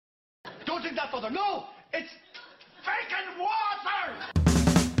don't drink that, Father. No! It's bacon water!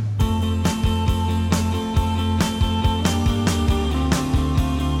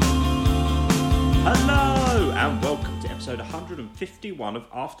 Hello and welcome to episode 151 of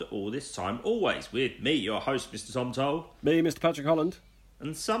After All This Time Always, with me, your host, Mr. Tom Toll. Me, Mr. Patrick Holland.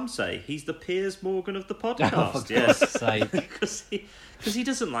 And some say he's the Piers Morgan of the podcast. Oh, for God's sake. Because he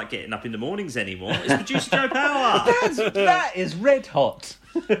doesn't like getting up in the mornings anymore. It's producer Joe Power. That is red hot.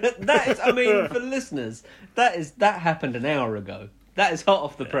 That is, I mean, for listeners, that happened an hour ago. That is hot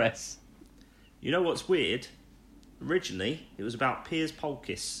off the press. You know what's weird? Originally, it was about Piers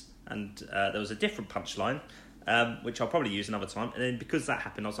Polkiss, and there was a different punchline, which I'll probably use another time. And then because that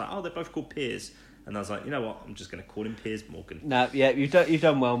happened, I was like, oh, they're both called Piers. And I was like, you know what? I'm just going to call him Piers Morgan. No, yeah, you've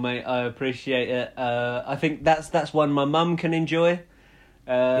done well, mate. I appreciate it. I think that's one my mum can enjoy.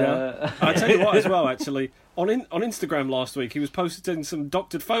 Yeah. I tell you what, as well, actually, on Instagram last week, he was posting some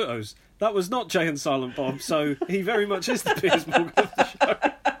doctored photos. That was not Jay and Silent Bob, so he very much is the Piers Morgan of the show.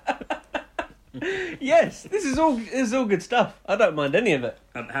 Yes, this is all good stuff. I don't mind any of it.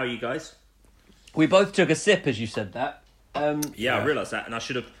 How are you guys? We both took a sip as you said that. Yeah, I realised that, and I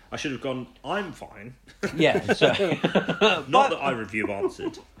should have gone, I'm fine. Yeah, so Not that either of you have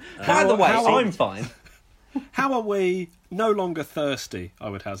answered. By the way, how- I'm fine. How are we no longer thirsty, I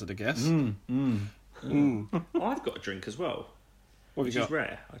would hazard a guess. I've got a drink as well, What which have you is got?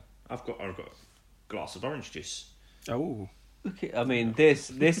 rare. I've got a glass of orange juice. Oh. I mean, this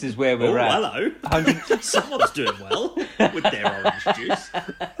is where we're Oh, at. hello. Someone's doing well with their orange juice.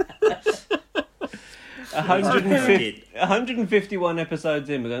 151 episodes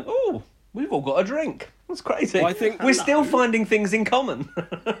in, we're going, oh, we've all got a drink. That's crazy. Well, I think- we're still finding things in common.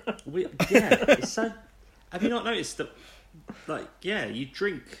 It's so... Have you not noticed that, like, yeah, you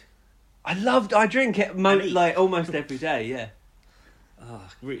drink... I drink it like almost every day, yeah. Oh,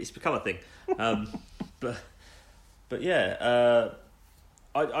 it's become a thing. But yeah,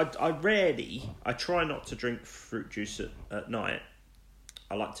 I try not to drink fruit juice at night.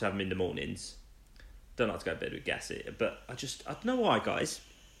 I like to have them in the mornings. Don't like to go to bed with gas it, but I don't know why, guys.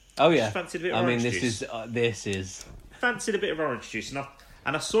 Oh yeah. Just fancied a bit of I mean, orange juice. this is. Fancied a bit of orange juice, and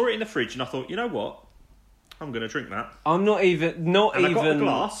I saw it in the fridge, and I thought, you know what, I'm going to drink that. I'm not even. And I got the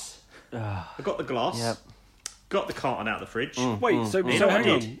glass. Ah. I got the glass. Yep. Got the carton out of the fridge. Wait, so You know what I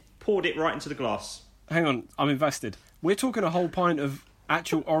hang did? on. Poured it right into the glass. Hang on, I'm invested. We're talking a whole pint of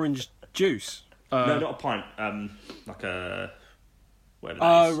actual orange juice. No, not a pint. Like a... whatever that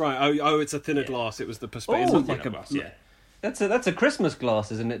Oh, is. right. Oh, it's a thinner glass. It was the perspective. Oh, It's not like a... Glass, yeah. That's a Christmas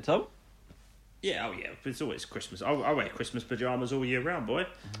glass, isn't it, Tom? Yeah, oh yeah, it's always Christmas. I wear Christmas pyjamas all year round, boy.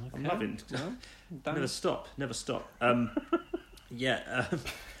 I'm loving. Never stop. Yeah.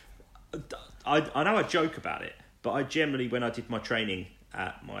 I know I joke about it, but I generally, when I did my training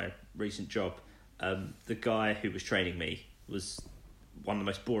at my recent job, the guy who was training me was one of the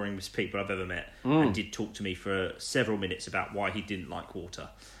most boringest people I've ever met, and did talk to me for several minutes about why he didn't like water.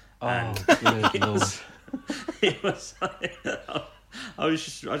 Oh, good Lord. It was like, I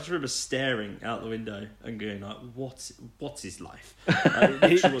just remember staring out the window and going like, what's his life? It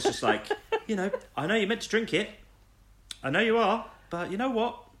literally was just like, I know you're meant to drink it, I know you are, but you know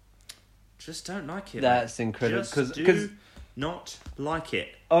what? Just don't like it. That's mate. incredible, Just 'cause- do not like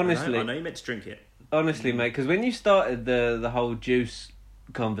it. Honestly. I know you're meant to drink it. Honestly, mate, because when you started the whole juice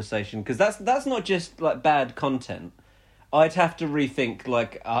conversation, because that's not just like bad content. I'd have to rethink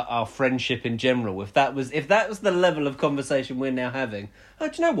like our friendship in general. If that was the level of conversation we're now having. Oh,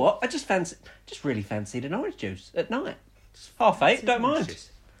 do you know what? I just really fancied an orange juice at night. 8:30, don't mind.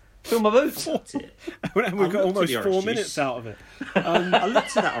 Fill my boots. That's it. And we've got looked at almost the 4 orange minutes juice. out of it. I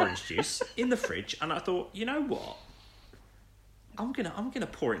looked at that orange juice in the fridge and I thought, you know what? I'm gonna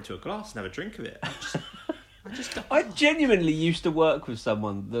pour it into a glass and have a drink of it. I genuinely used to work with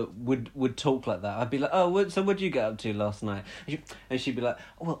someone that would talk like that. I'd be like, oh, so what did you get up to last night? And she'd be like,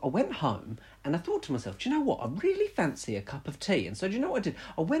 oh, well, I went home and I thought to myself, do you know what? I really fancy a cup of tea. And so do you know what I did?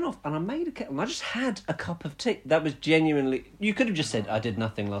 I went off and I made a kettle and I just had a cup of tea. That was genuinely... You could have just said, I did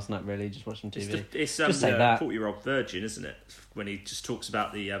nothing last night, really, just watched some TV. It's just say that. 40-year-old virgin, isn't it? When he just talks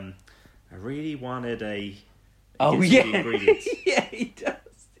about the, I really wanted a... Oh, gives yeah. you the ingredients. Yeah, he does,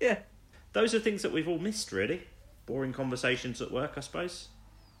 yeah. Those are things that we've all missed, really. Boring conversations at work, I suppose.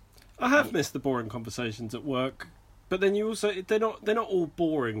 I have missed the boring conversations at work, but then you also they're not all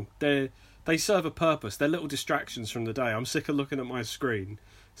boring. They serve a purpose. They're little distractions from the day. I'm sick of looking at my screen,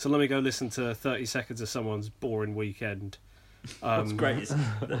 so let me go listen to 30 seconds of someone's boring weekend. What's great is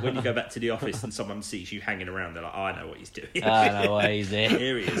that when you go back to the office and someone sees you hanging around, they're like, oh, I know what he's doing. I know what he's there.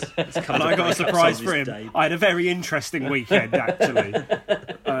 Here he is. And I got a surprise for him. I had a very interesting weekend, actually.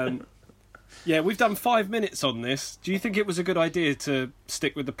 Yeah, we've done 5 minutes on this. Do you think it was a good idea to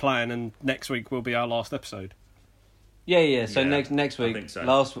stick with the plan and next week will be our last episode? Yeah. So Yeah, next I week, think so.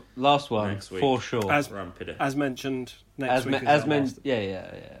 last one Next week. for sure. As mentioned, next week is our last.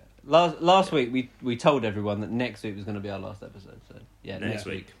 Yeah. Last week we told everyone that next week was going to be our last episode. So yeah, Next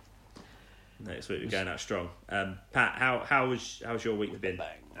week. Next week we're going out strong. Pat, how's your week been?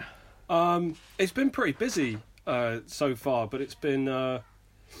 It's been pretty busy so far, but it's been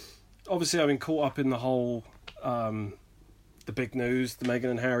obviously I've been caught up in the whole the big news, the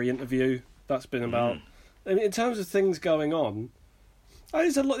Meghan and Harry interview. That's been about. I mean, in terms of things going on,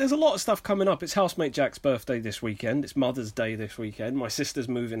 there's a lot of stuff coming up. It's housemate Jack's birthday this weekend. It's Mother's Day this weekend. My sister's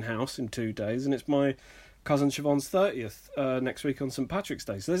moving house in 2 days, and it's my cousin Siobhan's 30th next week on St Patrick's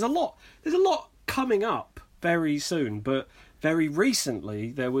Day. So there's a lot coming up very soon, but very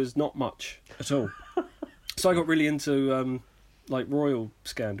recently there was not much at all. So I got really into like royal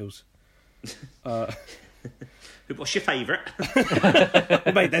scandals. What's your favourite?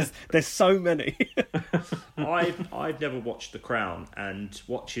 Mate, there's so many. I've never watched The Crown, and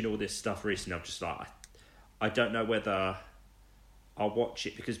watching all this stuff recently, I'm just like, I don't know whether I'll watch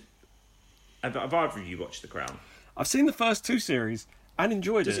it because have either of you watched The Crown? I've seen the first 2 series and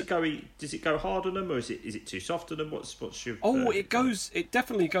enjoyed it. Does it go hard on them, or is it too soft on them? What's your? It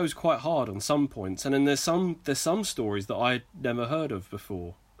definitely goes quite hard on some points, and then there's some stories that I'd never heard of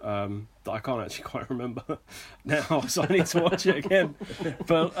before. That I can't actually quite remember now, so I need to watch it again.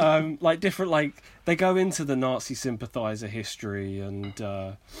 But they go into the Nazi sympathiser history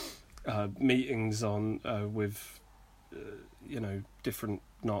and meetings on with different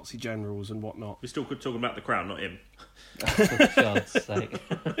Nazi generals and whatnot. We're still talking about The Crown, not him. For God's sake.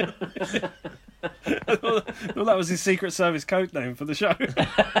 Well, that was his Secret Service code name for the show.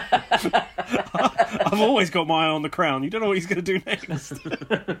 I've always got my eye on The Crown. You don't know what he's going to do next.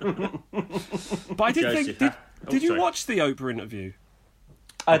 But I did think... Did you watch the Oprah interview?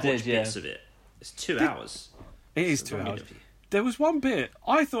 I did, yeah. Bits of it. It's 2 hours. It is 2 hours. There was one bit...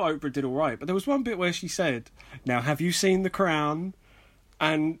 I thought Oprah did all right, but there was one bit where she said, "Now, have you seen The Crown?"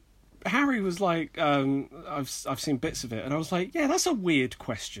 And Harry was like, I've seen bits of it, and I was like, yeah, that's a weird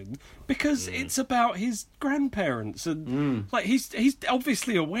question because it's about his grandparents, and like he's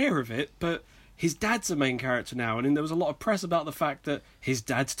obviously aware of it, but his dad's the main character now, and there was a lot of press about the fact that his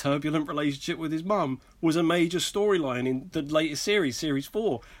dad's turbulent relationship with his mum was a major storyline in the latest series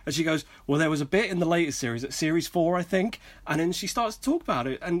 4. And she goes, well, there was a bit in the latest series, at series 4, I think, and then she starts to talk about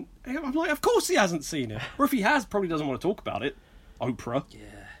it, and I'm like, of course he hasn't seen it, or if he has, probably doesn't want to talk about it. Oprah. Yeah.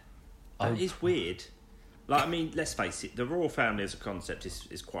 That is weird. Like, I mean, let's face it, the royal family as a concept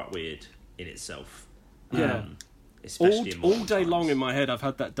is quite weird in itself. Yeah. Especially all day long in my head, I've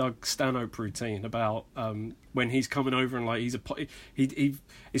had that Doug Stanhope routine about when he's coming over and like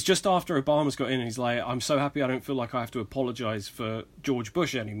it's just after Obama's got in and he's like, I'm so happy I don't feel like I have to apologise for George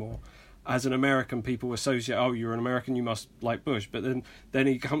Bush anymore. As an American, people associate, oh, you're an American, you must like Bush. But then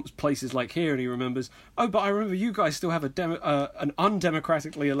he comes places like here and he remembers, oh, but I remember you guys still have an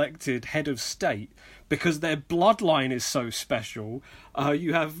undemocratically elected head of state because their bloodline is so special.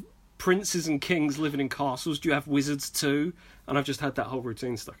 You have princes and kings living in castles. Do you have wizards too? And I've just had that whole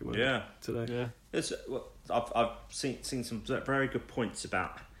routine stuck in my head today. Yeah. I've seen some very good points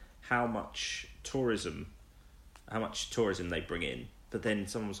about how much tourism they bring in. But then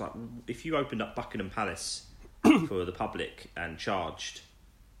someone was like, if you opened up Buckingham Palace for the public and charged,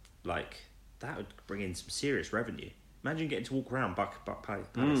 like, that would bring in some serious revenue. Imagine getting to walk around Buckingham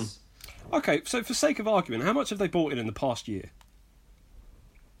Palace. Okay, so for sake of argument, how much have they bought in the past year?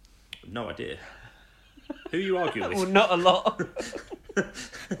 No idea. Who are you arguing with? Well, not a lot.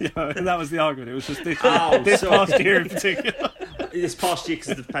 Yeah, and that was the argument. It was just this past year in particular. This past year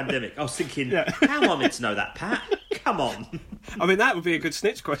because of the pandemic. I was thinking, how am I meant to know that, Pat? Come on. I mean, that would be a good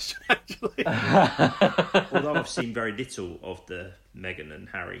snitch question, actually. Although I've seen very little of the Meghan and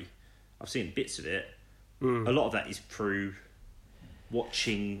Harry. I've seen bits of it. A lot of that is through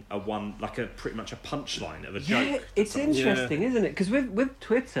watching pretty much a punchline of a joke. Yeah, it's interesting, isn't it? Because with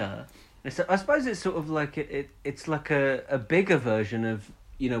Twitter, I suppose it's sort of like it's like a bigger version of,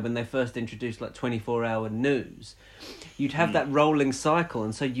 when they first introduced like 24-hour news. You'd have that rolling cycle,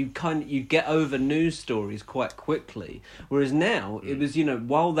 and so you'd get over news stories quite quickly. Whereas now it was,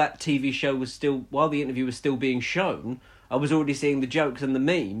 while that TV show while the interview was still being shown, I was already seeing the jokes and the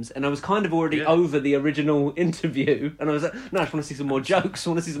memes, and I was kind of already over the original interview, and I was like, no, I just want to see some more jokes. I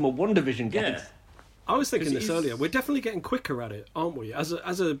want to see some more WandaVision gags. Yeah. I was thinking this earlier. We're definitely getting quicker at it, aren't we? As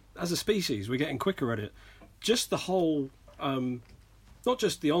a species, we're getting quicker at it. Just the whole, not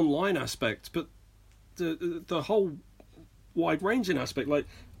just the online aspect, but the whole wide-ranging aspect. Like,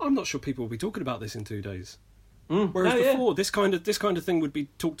 I'm not sure people will be talking about this in 2 days. Whereas before, this kind of thing would be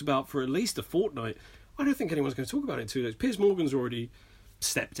talked about for at least a fortnight. I don't think anyone's going to talk about it in 2 days. Piers Morgan's already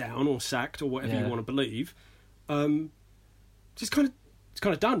stepped down or sacked or whatever you want to believe. It's kind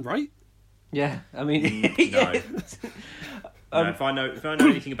of done, right? Yeah, I mean, no. No, if I know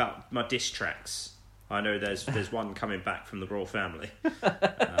anything about my diss tracks, I know there's one coming back from the royal family.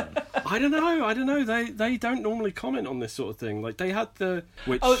 I don't know. They don't normally comment on this sort of thing. Like they had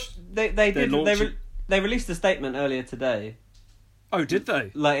they did. They released a statement earlier today. Oh, did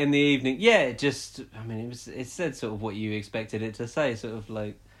they? Like in the evening. Yeah, it said sort of what you expected it to say, sort of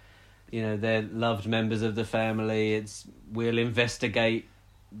like, they're loved members of the family. We'll investigate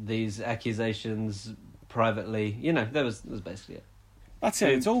these accusations privately. That was basically it. That's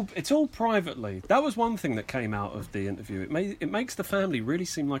it. It's all privately. That was one thing that came out of the interview. It makes the family really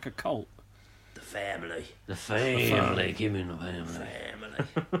seem like a cult. The family. Give me the family.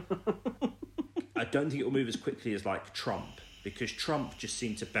 I don't think it will move as quickly as like Trump, because Trump just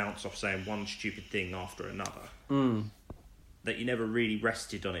seemed to bounce off saying one stupid thing after another. That you never really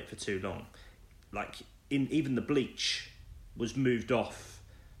rested on it for too long. Like even the bleach was moved off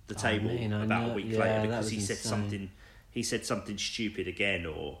the table about a week later because he said something. He said something stupid again,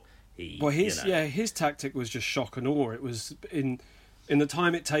 or he. Well, his tactic was just shock and awe. It was in the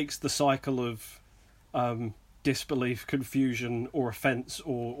time it takes the cycle of disbelief, confusion, or offence,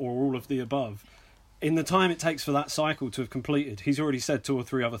 or all of the above. In the time it takes for that cycle to have completed, he's already said 2 or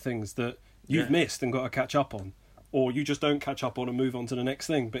 3 other things that you've missed and got to catch up on, or you just don't catch up on and move on to the next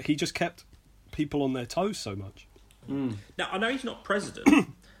thing. But he just kept people on their toes so much. Now I know he's not president.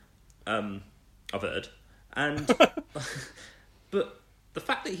 I've heard. But the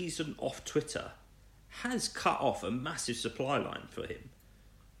fact that he's off Twitter has cut off a massive supply line for him.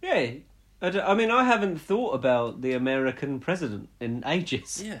 Yeah, I haven't thought about the American president in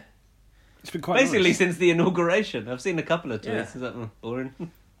ages. Yeah, it's been quite basically nice. Since the inauguration. I've seen a couple of tweets. Yeah. Is that boring?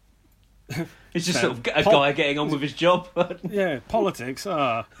 It's just sort of a guy getting on with his job. Yeah, politics.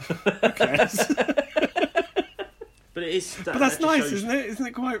 Who cares? But it is. But that's nice, isn't it? Isn't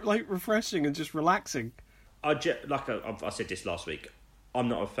it quite like refreshing and just relaxing? I said this last week. I'm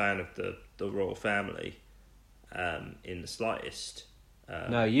not a fan of the royal family, in the slightest.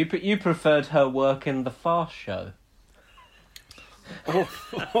 No, you preferred her work in the Fast Show. Oh,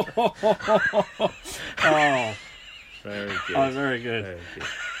 very good. Oh, very good. Very good.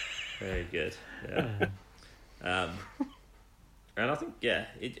 Very good. Yeah. And I think,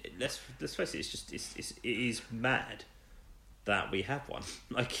 let's face it. It is mad that we have one.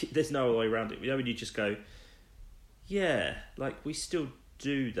 Like, there's no way around it. When you just go, yeah, like we still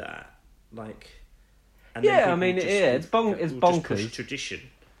do that. Like, and it's bonkers. It's tradition.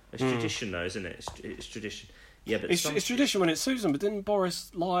 It's tradition, though, isn't it? It's tradition. Yeah, but it's tradition when it suits them. But didn't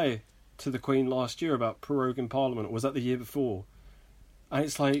Boris lie to the Queen last year about proroguing Parliament, or was that the year before? And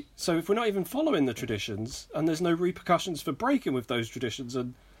it's like, so if we're not even following the traditions, and there's no repercussions for breaking with those traditions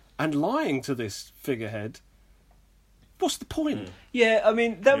and lying to this figurehead, what's the point? Yeah, I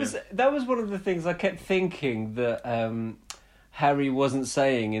mean that was one of the things I kept thinking that Harry wasn't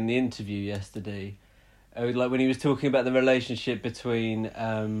saying in the interview yesterday, like when he was talking about the relationship between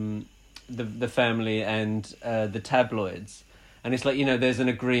the family and the tabloids, and it's like, there's an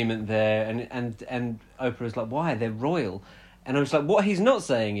agreement there, and Oprah is like, why? They're royal. And I was like, what he's not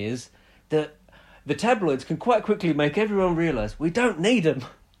saying is that the tabloids can quite quickly make everyone realise we don't need them,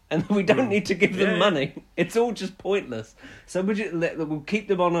 and we don't need to give them money. It's all just pointless. So we'll keep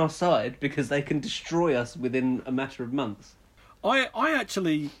them on our side because they can destroy us within a matter of months. I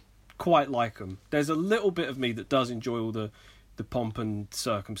actually quite like them. There's a little bit of me that does enjoy all the pomp and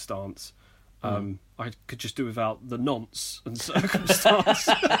circumstance. I could just do without the nonce and circumstance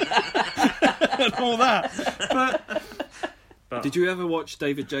and all that. But did you ever watch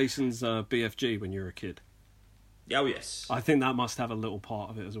David Jason's BFG when you were a kid? Oh, yes. I think that must have a little part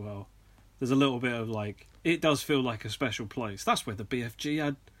of it as well. There's a little bit of it does feel like a special place. That's where the BFG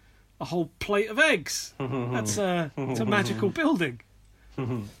had a whole plate of eggs. It's a magical building.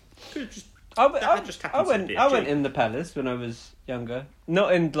 I went in the palace when I was younger.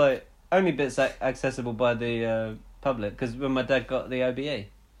 Not in only bits accessible by the public, because when my dad got the O.B.E.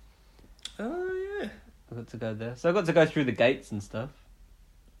 Oh yeah, I got to go there, so I got to go through the gates and stuff.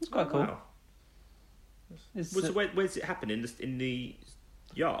 It's quite cool. Wow. Where's it happen in the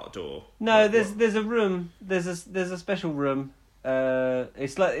yard or? No, there's a room. There's a special room.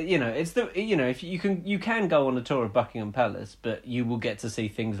 It's like if you can go on a tour of Buckingham Palace, but you will get to see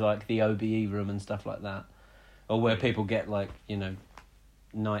things like the O.B.E. room and stuff like that, or where people get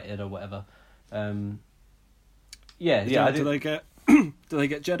knighted or whatever. Do Do they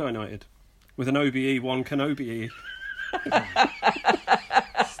get Jedi Knighted with an O.B.E, one Kinobi?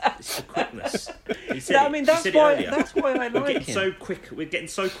 It's the quickness. Yeah, I mean, that's why I We're like getting him. so quick. We're getting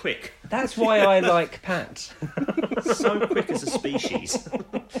so quick. That's why I like Pat. So quick as a species.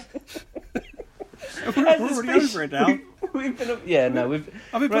 We're already over it now. We've been, yeah, no, we've.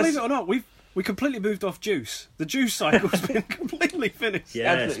 I mean, believe it or not, we completely moved off juice. The juice cycle's been completely finished.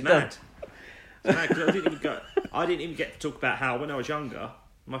 Yeah, it's Absolutely mad. It's mad 'cause I didn't even get to talk about how when I was younger,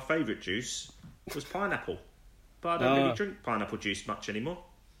 my favourite juice was pineapple. But I don't really drink pineapple juice much anymore.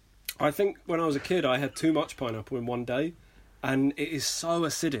 I think when I was a kid, I had too much pineapple in one day, and it is so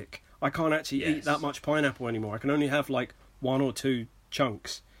acidic. I can't actually eat that much pineapple anymore. I can only have like 1 or 2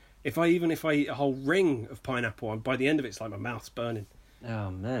 chunks. If I eat a whole ring of pineapple, by the end of it, it's like my mouth's burning.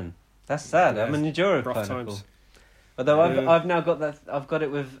 Oh man, that's sad. Yeah, I'm an enjoyer of rough pineapple. times. Although I've now got that. I've got it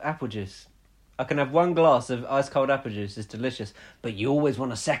with apple juice. I can have 1 glass of ice cold apple juice. It's delicious. But you always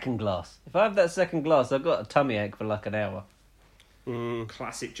want a second glass. If I have that second glass, I've got a tummy ache for like an hour.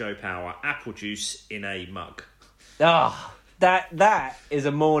 Classic Joe Power. Apple juice in a mug. Ah, that is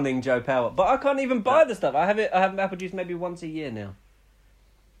a morning Joe Power. But I can't even buy the stuff. I have apple juice maybe once a year now.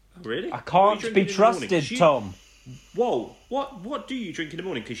 Really? I can't be trusted, Tom. Whoa! What do you drink in the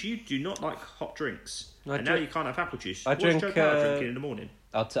morning? Because you do not like hot drinks, now you can't have apple juice. What's drink, Joe Power drinking in the morning?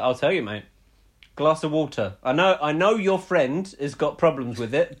 I'll tell you, mate. Glass of water. I know your friend has got problems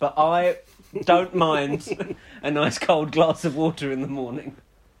with it, but I don't mind a nice cold glass of water in the morning.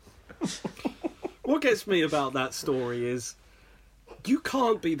 What gets me about that story is you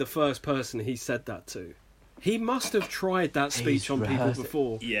can't be the first person he said that to. He must have tried that speech on people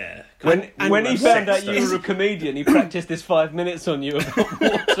before. Yeah. When he found out you were a comedian, he practiced this 5 minutes on you about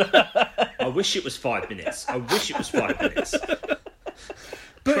water. I wish it was 5 minutes.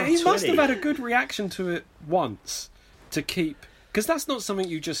 But he must 20. have had a good reaction to it once to keep... Because that's not something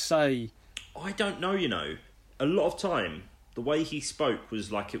you just say... I don't know, A lot of time, the way he spoke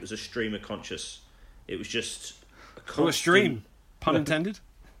was like it was a stream of conscious. It was just a constant... Oh, a stream. Pun intended?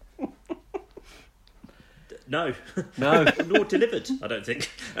 No. Nor delivered, I don't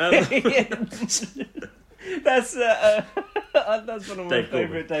think. That's one of my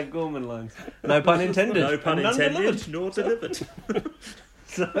favourite Dave Gorman lines. No pun intended. No pun intended, nor delivered.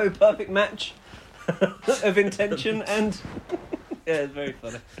 So, perfect match of intention and... Yeah, it's very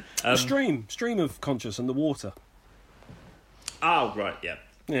funny. Stream of conscious and the water. Oh, right, yeah.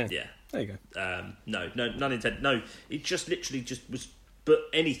 There you go. No, none intended. No, it just literally just was... But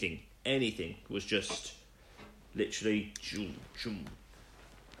anything was just literally...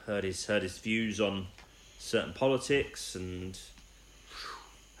 Heard his views on certain politics and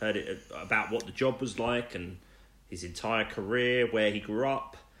heard it about what the job was like and his entire career, where he grew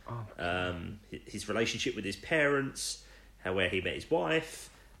up, his relationship with his parents, where he met his wife.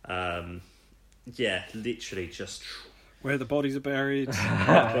 Literally just... Where the bodies are buried.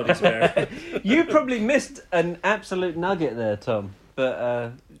 You probably missed an absolute nugget there, Tom.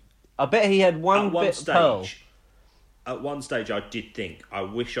 But I bet he had one pearl. At one stage, I did think, I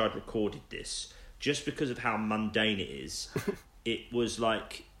wish I'd recorded this, just because of how mundane it is. It was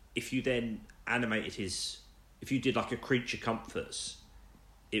like, if you then animated if you did like a Creature Comforts,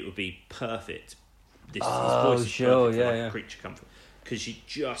 it would be perfect. His voice is sure, perfect for Creature Comfort. Because you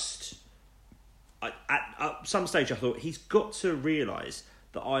just... At some stage I thought, he's got to realise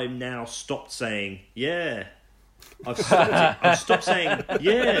that I've now stopped saying, yeah. I've stopped saying,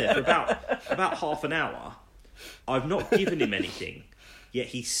 yeah, for about half an hour. I've not given him anything, yet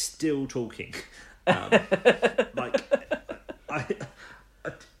he's still talking.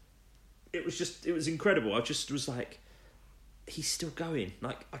 It was incredible. I just was like, he's still going.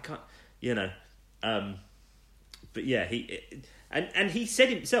 Like, I can't, but yeah, and he said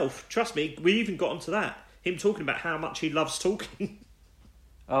himself, trust me, we even got onto that. Him talking about how much he loves talking.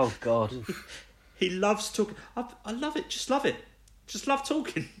 Oh, God. He loves talking. I love it. Just love it. Just love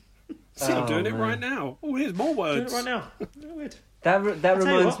talking. See, I'm doing it right now. Oh, here's more words. Doing it right now. That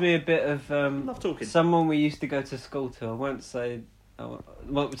reminds me a bit of love talking. Someone we used to go to school to. I won't say...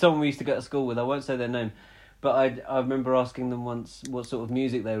 someone we used to go to school with. I won't say their name. But I remember asking them once what sort of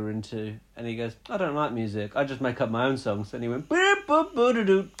music they were into. And he goes, I don't like music. I just make up my own songs. And he went...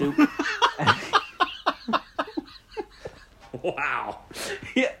 Wow.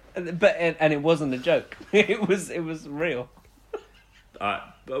 Yeah, but and it wasn't a joke. It was real.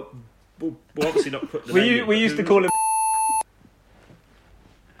 But we'll obviously not put the we name in, used to call him...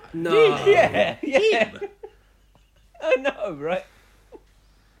 No. Yeah. I know, right?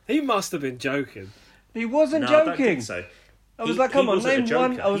 He must have been joking. He wasn't No, joking. I don't think so. I was like, come on, wasn't a name joker.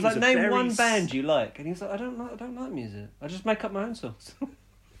 one. I was He like, a name very one band you like, and he's like, I don't like music. I just make up my own songs.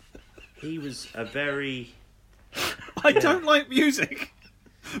 He was a very. I don't like music,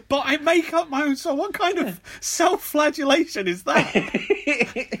 but I make up my own song. What kind of self-flagellation is that?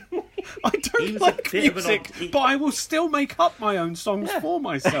 I don't like music, but I will still make up my own songs for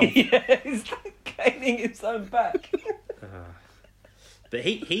myself. Yeah, he's like gaining his own back. But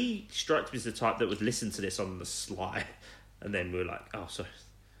he strikes me as the type that would listen to this on the sly, and then we're like, oh, sorry.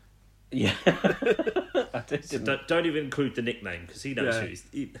 Yeah. So don't even include the nickname, because he knows who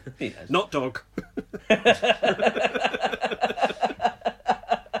he knows. Not dog.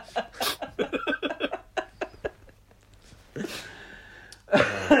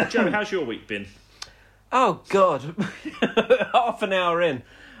 Joe, how's your week been? Oh God, half an hour in.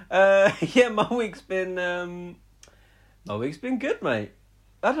 Yeah, my week's been good, mate.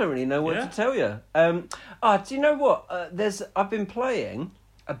 I don't really know what to tell you. Do you know what? I've been playing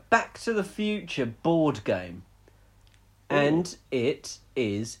a Back to the Future board game, and it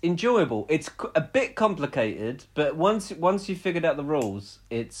is enjoyable. It's a bit complicated, but once you figured out the rules,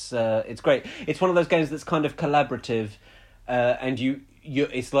 it's great. It's one of those games that's kind of collaborative, and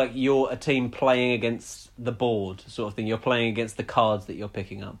it's like you're a team playing against the board sort of thing. You're playing against the cards that you're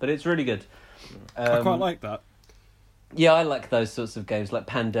picking up, but it's really good. I quite like that. Yeah, I like those sorts of games, like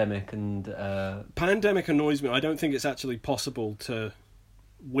Pandemic and... Pandemic annoys me. I don't think it's actually possible to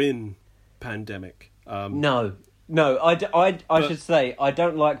win Pandemic. No, I should say, I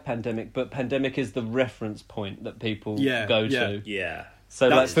don't like Pandemic, but Pandemic is the reference point that people go to. Yeah. So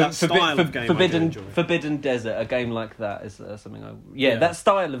that style of game Forbidden Desert, a game like that is something that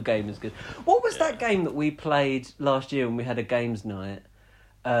style of game is good. What was that game that we played last year when we had a games night,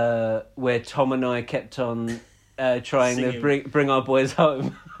 where Tom and I kept on... trying singing. to bring our boys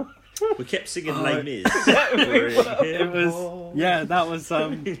home. We kept singing Les Mis. It was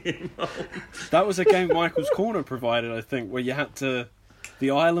that was a game Michael's Corner provided, I think, where you had to. The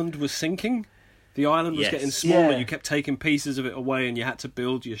island was sinking. The island was getting smaller. Yeah. You kept taking pieces of it away, and you had to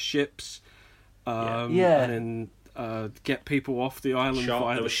build your ships. And then get people off the island.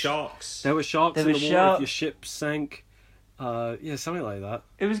 There were sharks. There were sharks in the water if your ship sank. Something like that.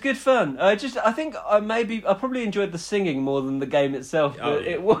 It was good fun. I think I probably enjoyed the singing more than the game itself. But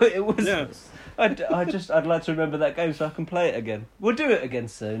it was. Yeah. I'd like to remember that game so I can play it again. We'll do it again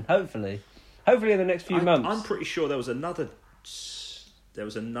soon, hopefully in the next few months. I'm pretty sure there was another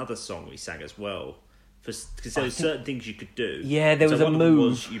song we sang as well, because there were certain things you could do. Yeah, there was a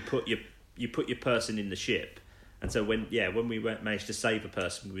move. You put your person in the ship. And so when we managed to save a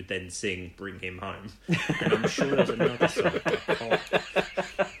person, we would then sing "Bring Him Home." And I'm sure there's another song.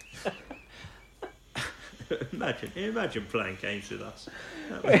 Imagine playing games with us.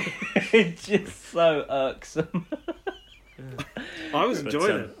 It's just so irksome. I was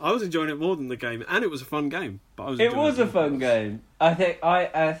enjoying it. I was enjoying it more than the game, and it was a fun game. But it was a fun game. I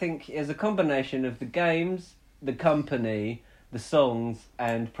think as a combination of the games, the company, the songs,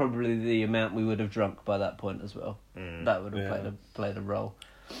 and probably the amount we would have drunk by that point as well. That would have played a role.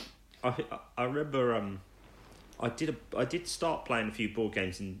 I remember I did start playing a few board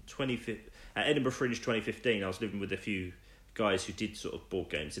games in at Edinburgh Fringe 2015. I was living with a few guys who did sort of board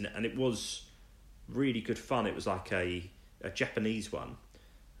games, and it was really good fun. It was like a Japanese one,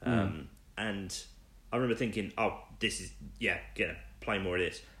 and I remember thinking, oh, this is gonna play more of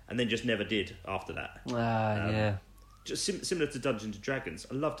this, and then just never did after that. Just similar to Dungeons and Dragons.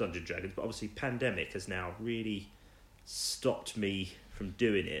 I love Dungeons and Dragons, but obviously Pandemic has now really stopped me from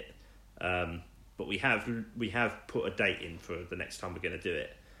doing it. But we have put a date in for the next time we're going to do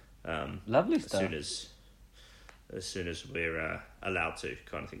it. Lovely stuff. As soon as we're allowed to,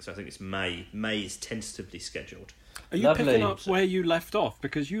 kind of thing. So I think it's May. May is tentatively scheduled. Are you picking up where you left off?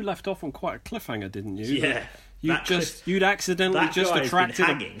 Because you left off on quite a cliffhanger, didn't you? Yeah. You'd accidentally just attracted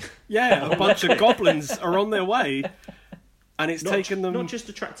a bunch of goblins are on their way, and it's taken them. Not just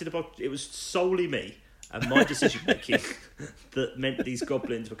attracted it was solely me and my decision making that meant these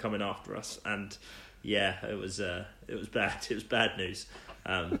goblins were coming after us, and it was bad. It was bad news.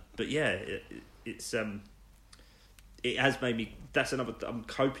 But it has made me. That's another. I'm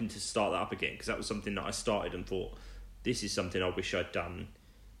hoping to start that up again, because that was something that I started and thought, this is something I wish I'd done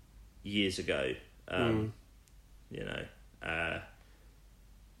years ago.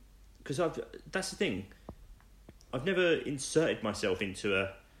 Because that's the thing. I've never inserted myself into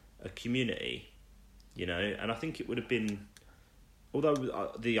a community, and I think it would have been,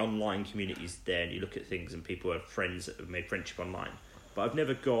 although the online community is there and you look at things and people are friends that have made friendship online, but I've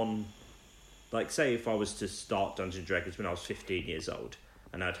never gone, like, say if I was to start Dungeons and Dragons when I was 15 years old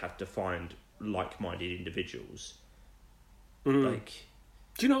and I'd have to find like-minded individuals, Like,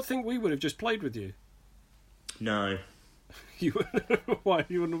 do you not think we would have just played with you? no. You why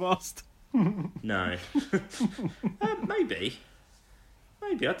you wouldn't have asked? No. Maybe.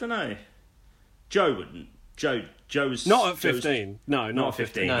 I don't know. Joe wouldn't. Joe was... Not at 15. No, not at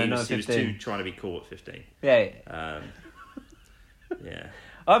 15. No, No, he not was at 15. too trying to be cool at 15. Yeah. Yeah.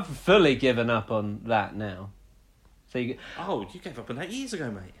 I've fully given up on that now. So you gave up on that years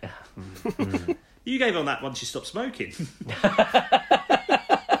ago, mate. You gave on that once you stopped smoking.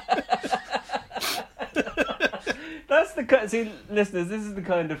 That's see, listeners, this is the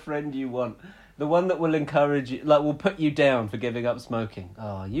kind of friend you want. The one that will encourage you, like, will put you down for giving up smoking.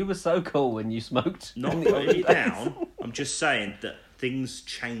 Oh, you were so cool when you smoked. Not putting you down. I'm just saying that things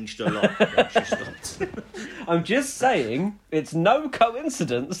changed a lot once you stopped. I'm just saying, it's no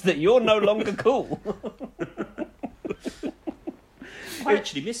coincidence that you're no longer cool. I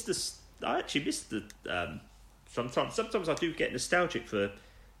actually miss the. Sometimes I do get nostalgic for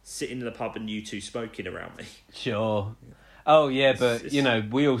sitting in the pub and you two smoking around me. Sure. Oh, yeah, but, It's- you know,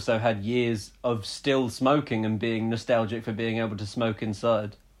 we also had years of still smoking and being nostalgic for being able to smoke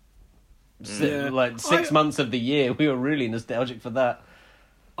inside. Yeah. Like, 6 months of the year, we were really nostalgic for that.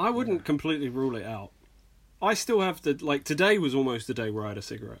 I wouldn't completely rule it out. I still have today was almost the day where I had a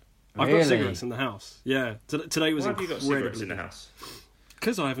cigarette. I've Really? got cigarettes in the house. Yeah, today was Why have you got incredibly... cigarettes in the house?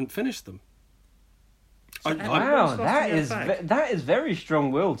 Because I haven't finished them. Wow, What's that in is your bag? that is very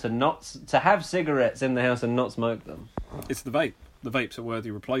strong will to have cigarettes in the house and not smoke them. It's the vape. The vape's a worthy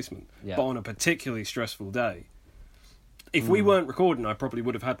replacement. Yeah. But on a particularly stressful day, if we weren't recording, I probably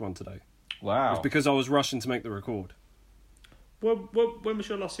would have had one today. Wow. It's because I was rushing to make the record. When was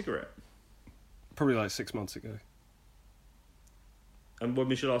your last cigarette? Probably like 6 months ago. And when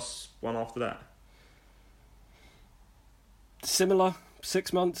was your last one after that? Similar,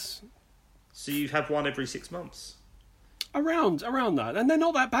 6 months. So you have one every 6 months? Around that. And they're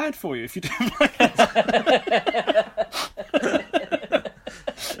not that bad for you if you do like it.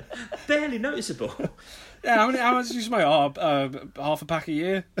 Barely noticeable. Yeah, how much do you smoke? Half a pack a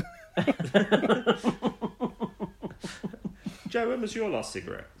year? Joe, when was your last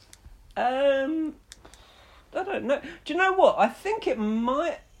cigarette? I don't know. Do you know what? I think it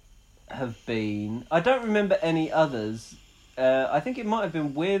might have been. I don't remember any others. I think it might have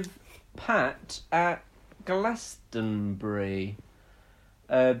been with Pat at Glastonbury.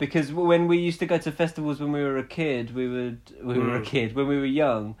 Because when we used to go to festivals when we were a kid, when we were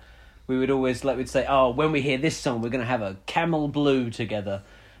young, we would always we'd say, "Oh, when we hear this song, we're going to have a Camel Blue together."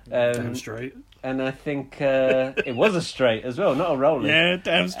 Damn straight. And I think it was a straight as well, not a rolling. Yeah,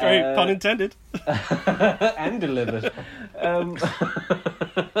 damn straight. Pun intended. And delivered.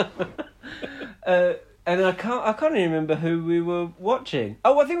 And I can't even remember who we were watching.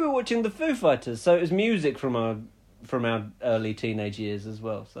 Oh, I think we were watching the Foo Fighters. So it was music from our early teenage years as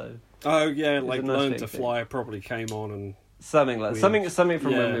well. So Oh yeah, a nice Learn big to thing. Fly probably came on, and something like something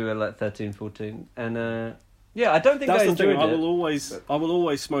from when Yeah. we were like 13, 14. And yeah, I don't think that's I the thing. enjoyed I it. will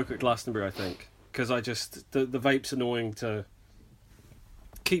always smoke at Glastonbury. I think because I just the vape's annoying to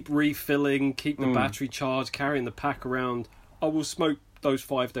keep refilling, keep the battery charged, carrying the pack around. I will smoke those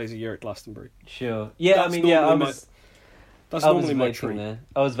 5 days a year at Glastonbury. Sure. Yeah, That's I mean, yeah, I normally was. That's I was normally my vaping treat. there.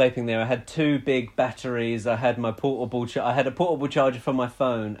 I was vaping there. I had 2 big batteries. I had my portable. I had a portable charger for my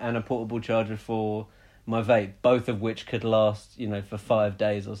phone and a portable charger for my vape. Both of which could last, for 5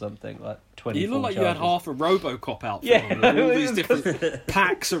 days or something, like 24 You look like charges. you had half a RoboCop outfit Yeah, on, with all it these was different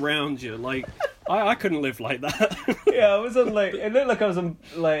packs around you. Like, I couldn't live like that. Yeah, I was on it looked like I was on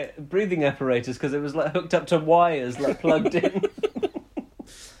breathing apparatus because it was hooked up to wires, plugged in.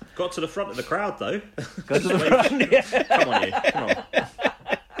 Got to the front of the crowd though. Go to the front. Yeah. Come on, you. Come on.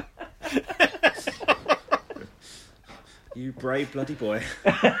 You brave bloody boy.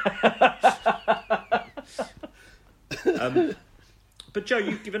 But Joe,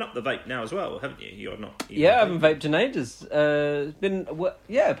 you've given up the vape now as well, haven't you? You're not. Yeah, I haven't vaped in ages. It's been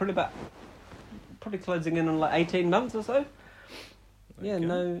probably closing in on 18 months or so. Yeah,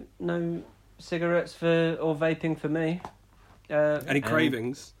 Okay. no cigarettes or vaping for me. Any and-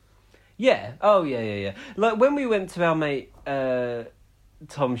 cravings? Yeah. Oh, yeah. Like when we went to our mate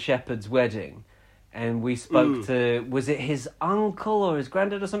Tom Shepherd's wedding, and we spoke to, was it his uncle or his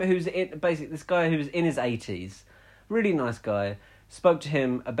granddad or something? Who's basically this guy who was in his 80s, really nice guy. Spoke to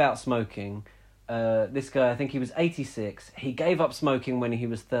him about smoking. This guy, I think he was 86. He gave up smoking when he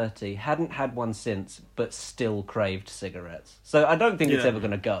was 30. Hadn't had one since, but still craved cigarettes. So I don't think it's Yeah. ever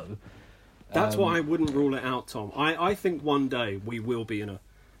going to go. That's why I wouldn't rule it out, Tom. I think one day we will be in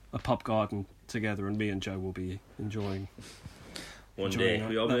a pub garden together, and me and Joe will be enjoying. One day,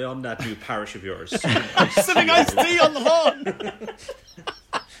 we're on that new parish of yours. Sipping iced tea on the lawn.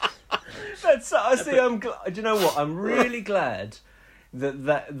 Do you know what? I'm really glad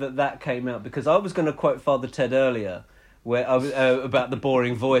that came out, because I was going to quote Father Ted earlier, where I was about the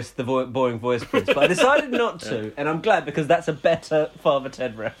boring voice prince, but I decided not to, and I'm glad, because that's a better Father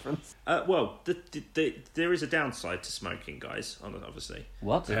Ted reference. Well, there is a downside to smoking, guys. Obviously,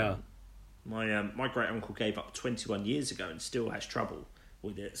 what? Yeah. My great uncle gave up 21 years ago and still has trouble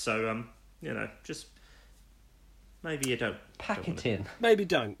with it. So just maybe you don't pack it in. Maybe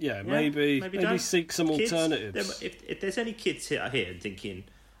don't. Yeah, maybe don't. seek some Kids, alternatives. If there's any kids here thinking,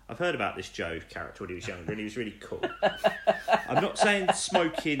 I've heard about this Joe character when he was younger and he was really cool. I'm not saying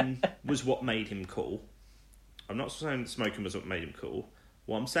smoking was what made him cool.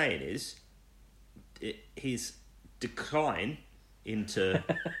 What I'm saying is his decline into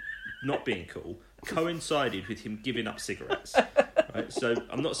not being cool coincided with him giving up cigarettes. Right? So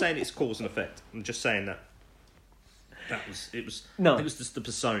I'm not saying it's cause and effect. I'm just saying that it was just the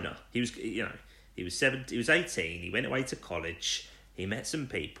persona. He was 7. He was 18. He went away to college. He met some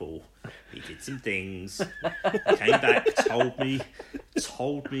people. He did some things. Came back, told me,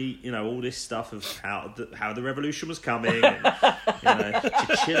 all this stuff of how the revolution was coming. And,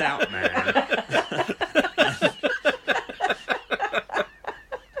 to chill out, man.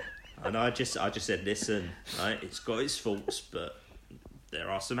 And I just said, listen, right, it's got its faults, but there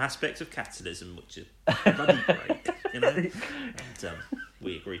are some aspects of capitalism which are bloody great, and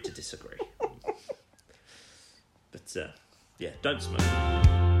we agreed to disagree. But don't smoke.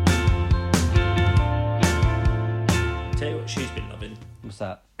 Tell you what she's been loving. What's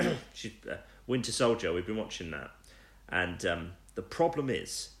that? She's Winter Soldier. We've been watching that, and the problem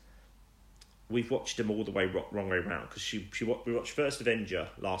is, we've watched them all the way wrong way round, because we watched First Avenger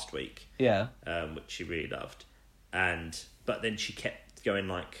last week, which she really loved, but then she kept going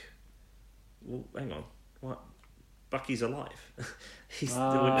like, well, hang on, what? Bucky's alive. He's so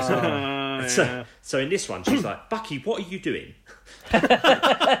in this one she's like, Bucky, what are you doing?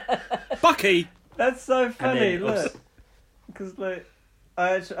 Bucky. That's so funny. Then, look, because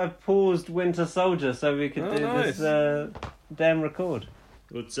I paused Winter Soldier so we could do this damn record.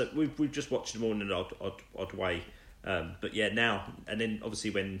 So we've just watched them all in an odd way, but now and then obviously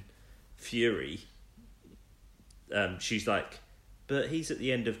when Fury, she's like, but he's at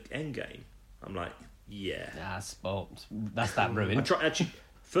the end of Endgame. I'm like, yeah. That's that ruined. Actually,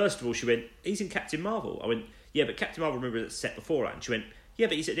 first of all, she went, he's in Captain Marvel. I went, yeah, but Captain Marvel, remember, that's set before that. And she went, yeah,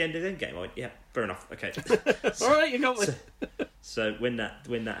 but he's at the end of Endgame. I went, yeah, fair enough. Okay. All right, you got me. So when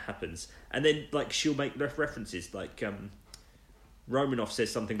that happens, and then she'll make references like Romanoff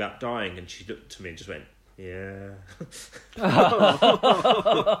says something about dying, and she looked to me and just went, yeah. That's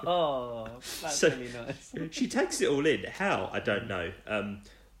really nice. She takes it all in. How? I don't know.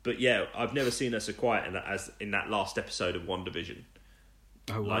 But yeah, I've never seen her so quiet in that last episode of WandaVision.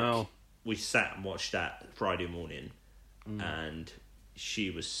 Oh, wow. We sat and watched that Friday morning, and she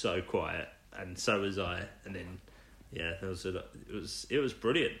was so quiet, and so was I. And then, it was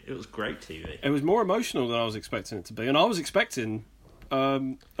brilliant. It was great TV. It was more emotional than I was expecting it to be, and I was expecting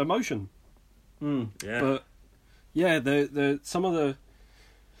emotion. Yeah. But yeah, some of the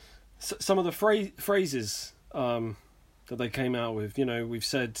phrases that they came out with. We've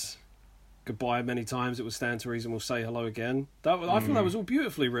said goodbye many times. It will stand to reason. We'll say hello again. I think that was all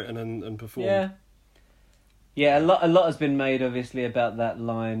beautifully written and performed. Yeah. A lot has been made, obviously, about that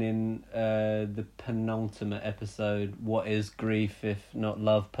line in the penultimate episode. What is grief if not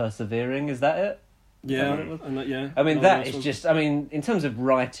love persevering? Is that it? Yeah, I mean, that is just. I mean, in terms of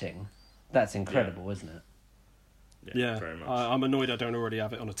writing, that's incredible, isn't it? Yeah, very much. I'm annoyed I don't already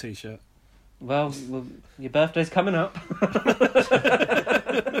have it on a T-shirt. Well, your birthday's coming up. But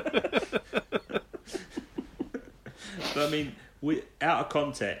I mean, out of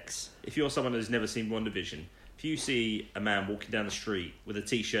context, if you're someone who's never seen WandaVision, if you see a man walking down the street with a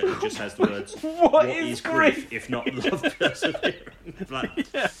T-shirt that just has the words "What is grief if not love persevering?"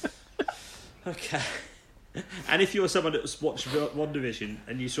 Okay. And if you're someone that's watched WandaVision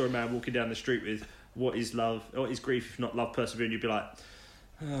and you saw a man walking down the street with "What is love? What is grief if not love persevering?" You'd be like,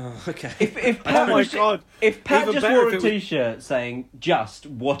 "Oh, okay." If Pat just wore a T-shirt saying "Just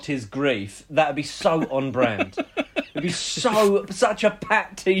what is grief," that'd be so on brand. It'd be such a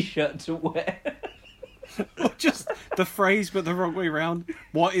Pat T-shirt to wear. Or just the phrase, but the wrong way around.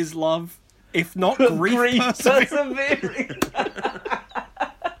 What is love if not grief persevering?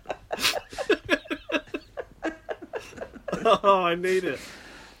 Oh, I need it.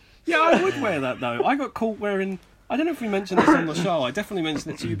 Yeah, I would wear that though. I got caught wearing. I don't know if we mentioned this on the show. I definitely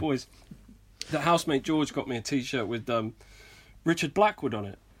mentioned it to you boys. The housemate George got me a T-shirt with Richard Blackwood on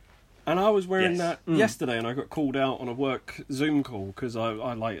it. And I was wearing Yes. that yesterday, and I got called out on a work Zoom call because I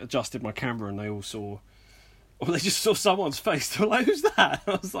like adjusted my camera, and they all saw, or they just saw someone's face. They were like, "Who's that?"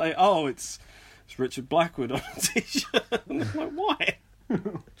 I was like, "Oh, it's Richard Blackwood on a t-shirt." And I'm like, "Why?"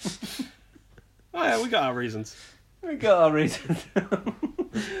 Oh yeah, we got our reasons. We got our reasons.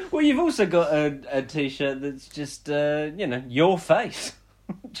 Well, you've also got a t-shirt that's just your face,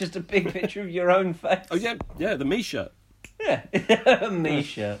 just a big picture of your own face. Oh yeah, the me shirt. Yeah, me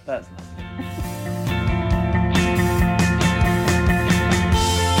shirt. That's lovely.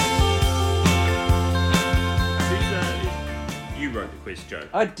 You wrote the quiz, Joe.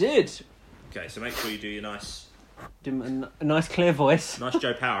 I did. Okay, so make sure you do your nice Do a nice clear voice.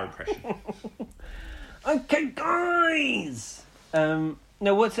 Joe Power impression. Okay, guys. Now,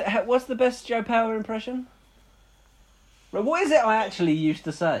 what's the best Joe Power impression? Right, what is it I actually used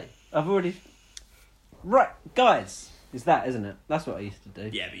to say? I've already. Right, guys. Is that, isn't it? That's what I used to do.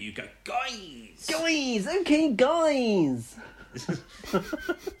 Yeah, but you go, guys. Guys, okay, guys.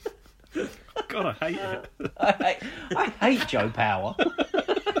 God, I hate it. I hate Joe Power.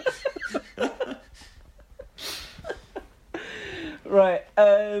 Right,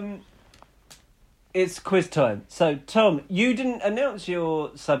 it's quiz time. So, Tom, you didn't announce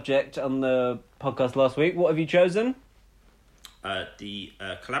your subject on the podcast last week. What have you chosen? The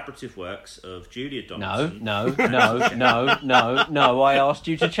collaborative works of Julia No. I asked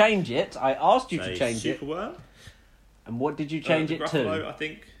you to change it. Superworm. And what did you change the it Gruffalo, to? I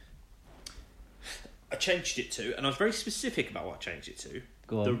think. I changed it to, and I was very specific about what I changed it to.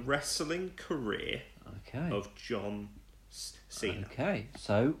 Go on. The wrestling career Okay. of John Cena. Okay,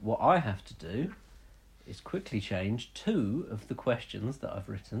 so what I have to do is quickly change 2 of the questions that I've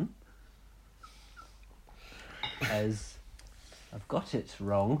written, as I've got it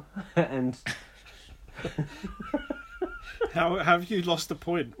wrong, and How have you lost a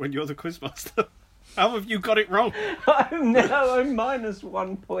point when you're the quizmaster? How have you got it wrong? I'm minus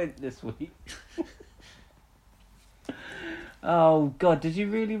 1 point this week. Oh God, did you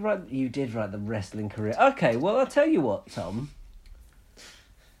really write? You did write the wrestling career. Okay, well I'll tell you what, Tom.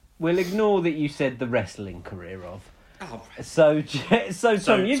 We'll ignore that you said the wrestling career of. Oh, So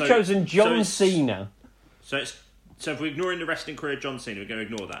Tom, you've chosen John Cena. So if we're ignoring the wrestling career of John Cena, we're going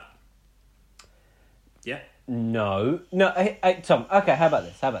to ignore that. Yeah. No. Hey, Tom. Okay, how about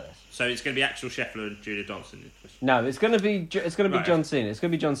this? So it's going to be Axel Scheffler and Julia Johnson. No, it's going to be Right. John Cena. It's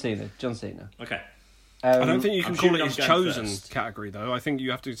going to be John Cena. Okay. I don't think you can I'm call it assuming his I'm going chosen first. category, though. I think you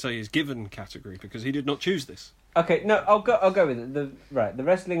have to say his given category because he did not choose this. Okay, no, I'll go with it. The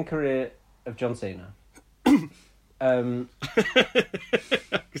wrestling career of John Cena. I can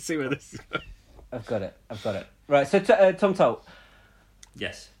see where this is going. I've got it. Right, so Tom Tolt,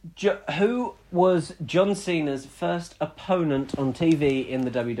 Yes. who was John Cena's first opponent on TV in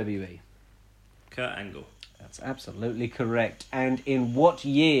the WWE? Kurt Angle. That's absolutely correct. And in what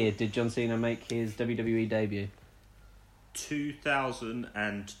year did John Cena make his WWE debut?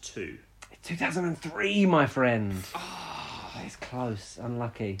 2002. 2003, my friend. Oh, that is close.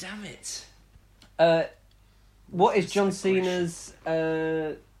 Unlucky. Damn it. What is John Cena's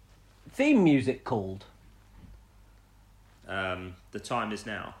theme music called? The time is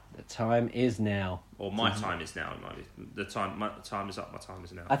now. The time is now. Or my time is now. It might be. My time is up. My time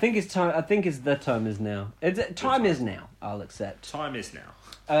is now. I think it's time. I think it's the time is now. Time is now. I'll accept. Time is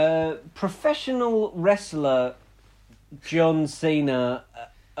now. Professional wrestler John Cena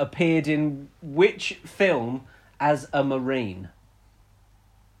appeared in which film as a Marine?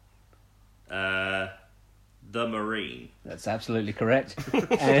 The Marine. That's absolutely correct.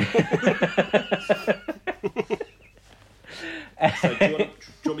 So do you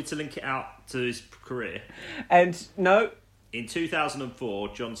want me to link it out to his career? And no. In 2004,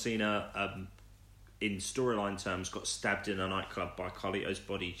 John Cena, in storyline terms, got stabbed in a nightclub by Carlito's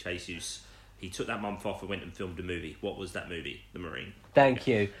body Jesus. He took that month off and went and filmed a movie. What was that movie? The Marine. Thank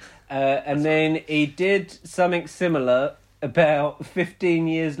you. And then he did something similar about 15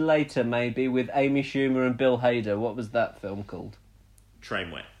 years later, maybe, with Amy Schumer and Bill Hader. What was that film called?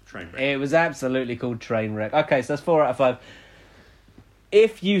 Trainwreck. It was absolutely called Trainwreck. Okay, so that's 4 out of 5.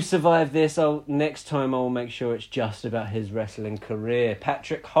 If you survive this, next time I'll make sure it's just about his wrestling career.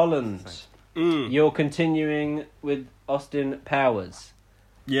 Patrick Holland, you're continuing with Austin Powers.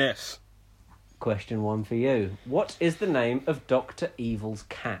 Yes. Question 1 for you. What is the name of Dr. Evil's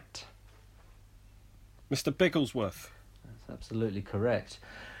cat? Mr. Bigglesworth. That's absolutely correct.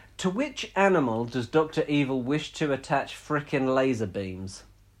 To which animal does Dr. Evil wish to attach frickin' laser beams?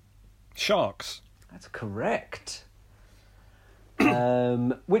 Sharks. That's correct.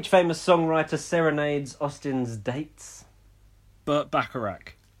 Which famous songwriter serenades Austin's dates? Burt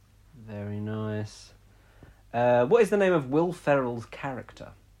Bacharach. Very nice. What is the name of Will Ferrell's character?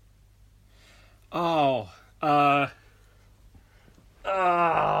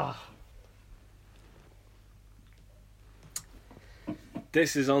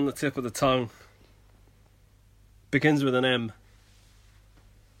 This is on the tip of the tongue. Begins with an M.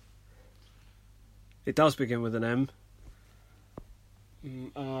 It does begin with an M.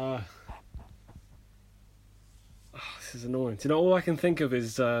 This is annoying. Do you know, all I can think of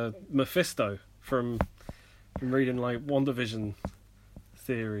is Mephisto from reading like WandaVision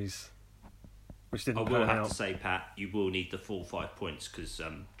theories, which didn't I pan will have out. to say, Pat, you will need the full 5 points because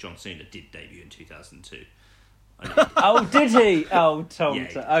John Cena did debut in 2002. Oh, did he? Oh, Tom.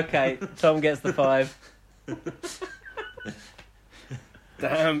 Yeah. Okay, Tom gets the 5.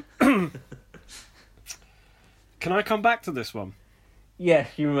 Damn. Can I come back to this one? Yes,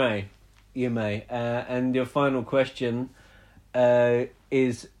 you may. You may. And your final question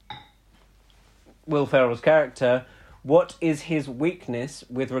is Will Ferrell's character. What is his weakness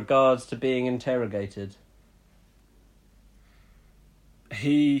with regards to being interrogated?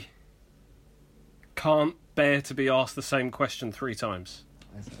 He can't bear to be asked the same question 3 times.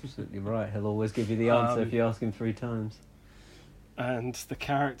 That's absolutely right. He'll always give you the answer if you ask him 3 times. And the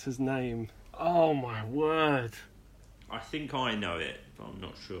character's name. Oh my word. I think I know it, but I'm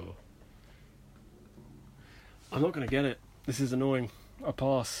not sure. I'm not going to get it. This is annoying. I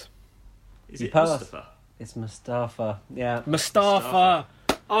pass. Is You it pass. Mustafa? It's Mustafa. Yeah. Mustafa.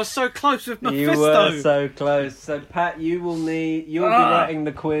 I was so close with Mephisto. You were so close. So, Pat, you'll be writing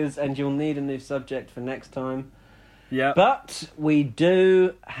the quiz and you'll need a new subject for next time. Yeah. But we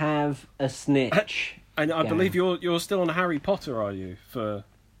do have a snitch. And I Yeah. believe you're still on Harry Potter, are you, for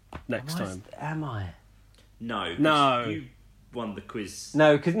next time? Am I? No. 'cause No. You won the quiz.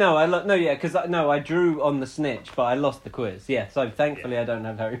 No, because I drew on the snitch, but I lost the quiz. Yeah, so thankfully I don't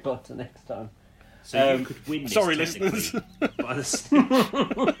have Harry Potter next time. So you could win this sorry, technically listeners. by the snitch.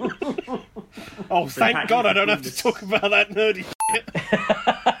 Oh, So thank Pat, God you I don't could have win to this. talk about that nerdy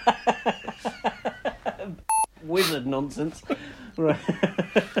Wizard nonsense. Right.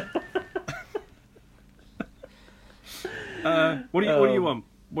 What do you want?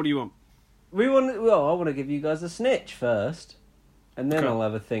 What do you want? I want to give you guys a snitch first, and then Okay. I'll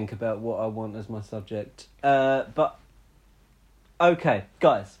have a think about what I want as my subject. But okay,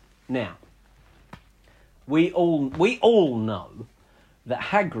 guys. Now, we all know that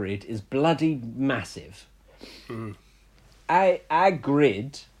Hagrid is bloody massive. A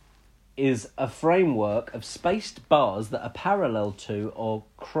grid is a framework of spaced bars that are parallel to or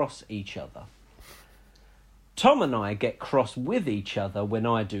cross each other. Tom and I get cross with each other when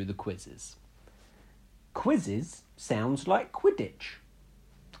I do the quizzes. Quizzes sounds like Quidditch.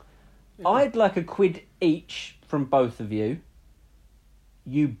 I'd like a quid each from both of you.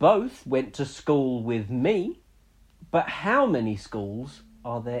 You both went to school with me, but how many schools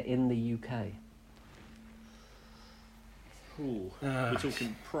are there in the UK? Ooh, we're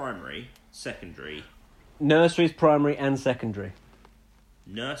talking primary, secondary, Nurseries, primary and secondary.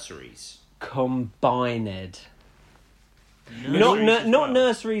 nurseries. Combined. Nurseries as Not well.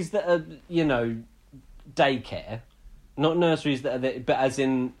 nurseries that are, daycare. Not nurseries that are there, but as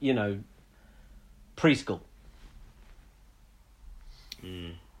in, preschool.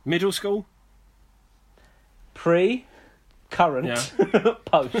 Middle school? Pre, current,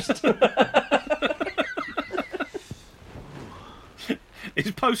 post.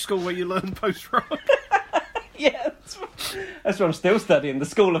 Is post school where you learn post rock? Yeah, that's what I'm still studying, the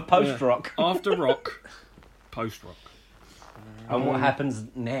School of Post-Rock. After rock, post rock. And what happens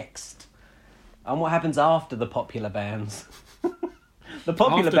next? And what happens after the popular bands? The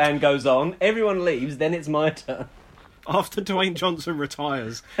popular After- band goes on, everyone leaves, then it's my turn. After Dwayne Johnson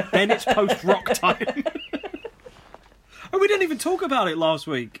retires, then it's post rock time. Oh, we didn't even talk about it last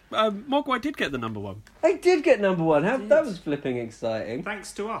week. Mogwai did get the number 1. They did get number 1. That was flipping exciting.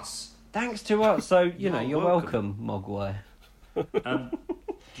 Thanks to us. Thanks to us. So, you're You're welcome, Mogwai.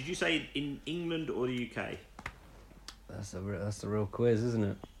 Did you say in England or the UK? That's the real quiz, isn't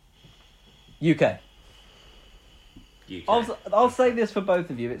it? UK. UK. I'll say this for both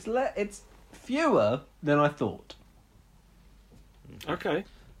of you. It's fewer than I thought. Okay.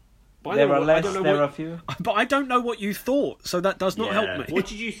 But There are less, there are fewer. But I don't know what you thought, so that does not Yeah. help me. What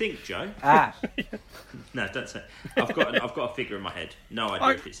did you think, Joe? Ah, No, don't say. I've got a figure in my head. No idea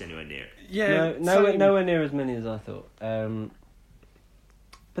if it's anywhere near it. Yeah, nowhere near as many as I thought. But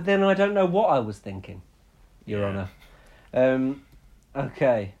then I don't know what I was thinking, Your Yeah. Honour.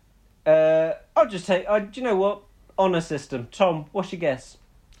 Okay. I'll just take... do you know what? Honour system. Tom, what's your guess?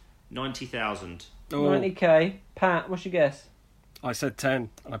 90,000. Oh, 90k. Pat, what's your guess? I said 10,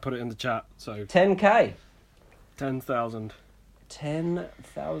 and I put it in the chat. So 10K. 10,000.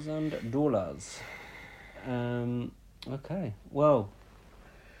 $10,000. Okay. Well,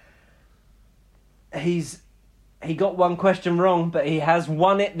 he got one question wrong, but he has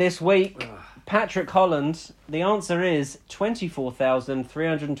won it this week. Patrick Holland. The answer is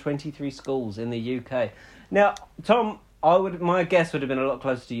 24,323 schools in the UK. Now, Tom, my guess would have been a lot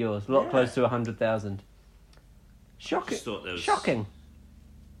closer to yours. A lot closer to 100,000. Shocking. Shocking.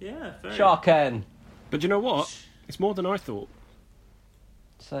 Yeah, very. Shocking. But you know what? It's more than I thought.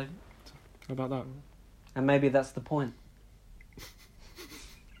 So, How about that? and maybe that's the point.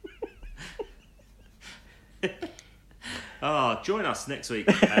 Join us next week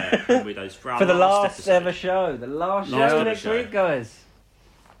for For the last episode. ever show. The last show ever next show. week, guys.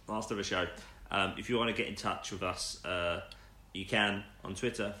 Last ever show. If you want to get in touch with us, you can on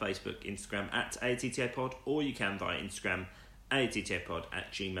Twitter, Facebook, Instagram @ATTApod, or you can via Instagram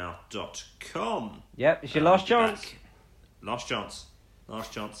ATTApod@gmail.com. Yep, it's your last chance. Back. Last chance.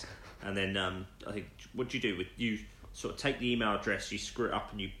 And then I think, what do you do? You sort of take the email address, you screw it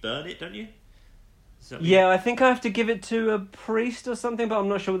up and you burn it, don't you? Yeah, I think I have to give it to a priest or something, but I'm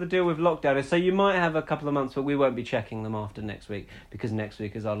not sure what the deal with lockdown is. So you might have a couple of months, but we won't be checking them after next week, because next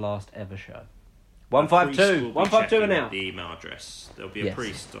week is our last ever show. 152 and out. The email address. There'll be a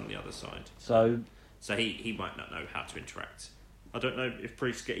priest on the other side. So he might not know how to interact. I don't know if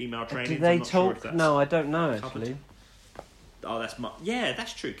priests get email training. do they talk? No, I don't know actually. Oh,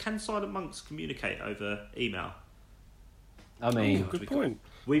 that's true. Can silent monks communicate over email? I mean, Good point.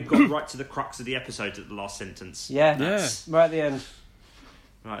 We've got right to the crux of the episode at the last sentence. yeah, right at the end.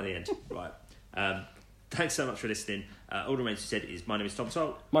 Right at the end. Right. Thanks so much for listening. All that remains to be said is, my name is Tom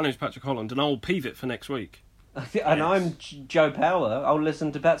Salt. My name's Patrick Holland, and I'll peeve it for next week. And I'm Joe Power. I'll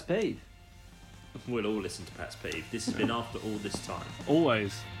listen to Pat's peeve. We'll all listen to Pat's peeve. This has been after all this time.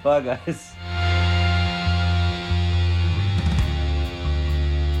 Always. Bye, guys.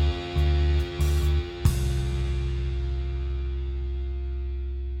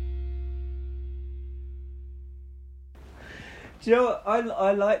 Do you know what?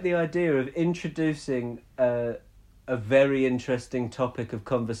 I like the idea of introducing a very interesting topic of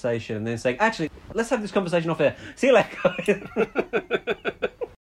conversation and then saying, actually, let's have this conversation off air. See you later.